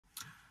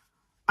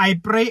I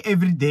pray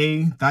every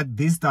day that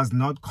this does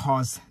not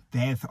cause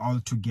death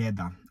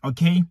altogether,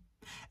 okay?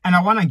 And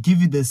I want to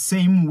give you the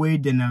same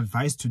word and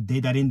advice today,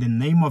 that in the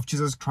name of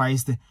Jesus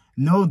Christ,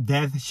 no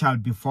death shall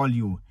befall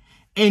you.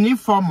 Any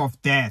form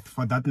of death,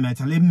 for that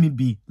matter, let me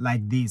be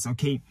like this,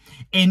 okay?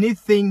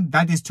 Anything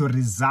that is to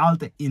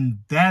result in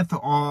death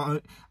or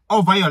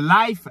over your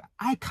life,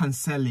 I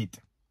cancel it.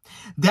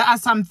 There are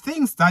some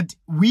things that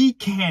we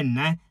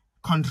can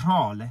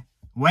control,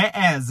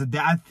 whereas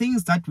there are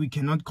things that we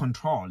cannot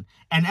control.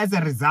 And as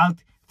a result,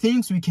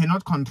 things we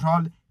cannot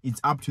control,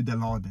 it's up to the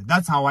Lord.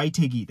 That's how I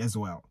take it as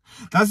well.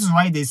 That's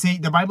why they say,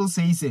 the Bible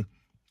says,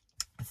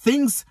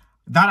 things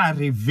that are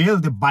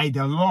revealed by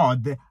the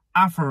Lord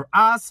are for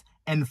us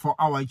and for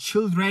our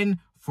children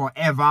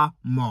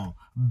forevermore.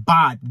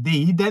 But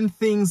the hidden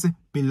things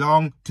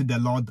belong to the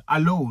Lord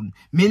alone.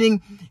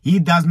 Meaning, he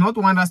does not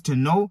want us to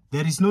know.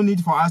 There is no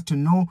need for us to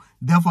know.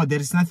 Therefore, there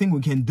is nothing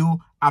we can do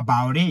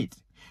about it.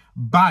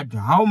 But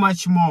how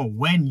much more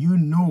when you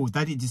know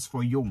that it is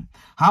for you?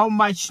 How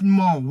much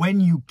more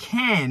when you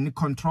can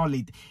control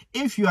it?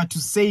 If you are to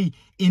say,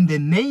 in the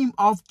name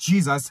of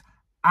Jesus,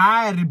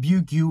 I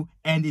rebuke you,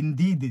 and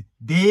indeed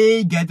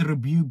they get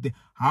rebuked,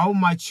 how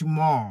much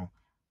more?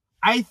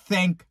 I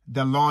thank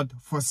the Lord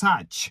for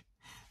such.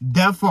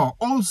 Therefore,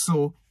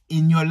 also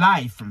in your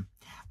life,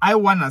 I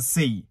want to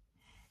say,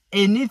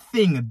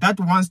 anything that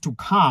wants to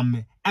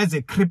come as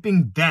a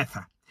creeping death,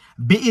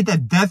 be it a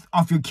death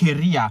of your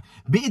career,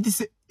 be it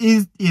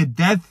is a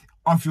death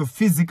of your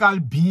physical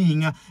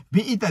being,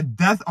 be it a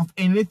death of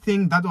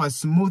anything that was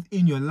smooth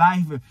in your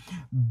life,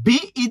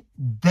 be it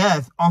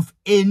death of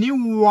any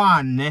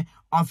one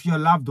of your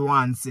loved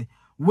ones,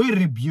 we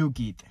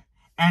rebuke it.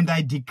 And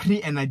I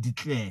decree and I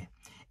declare,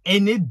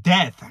 any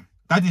death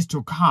that is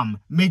to come,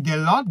 may the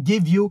Lord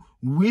give you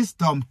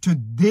wisdom to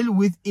deal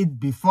with it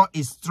before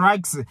it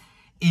strikes,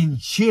 in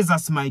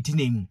Jesus' mighty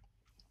name.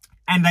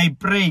 And I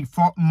pray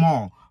for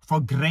more, for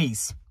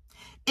grace.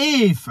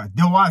 If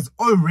there was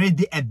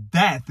already a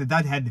death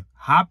that had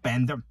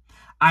happened,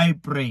 I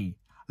pray,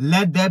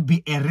 let there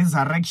be a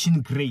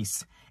resurrection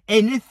grace.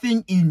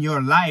 Anything in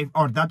your life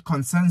or that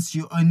concerns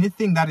you,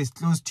 anything that is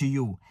close to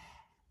you,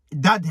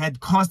 that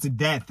had caused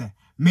death,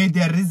 may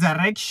the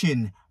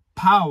resurrection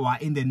power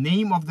in the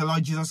name of the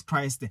Lord Jesus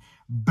Christ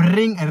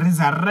bring a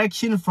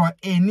resurrection for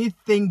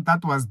anything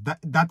that was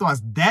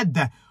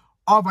dead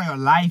over your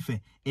life,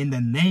 in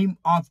the name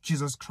of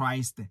Jesus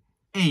Christ.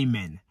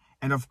 Amen.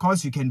 And of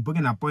course, you can book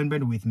an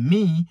appointment with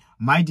me.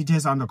 My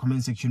details are in the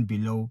comment section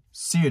below.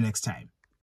 See you next time.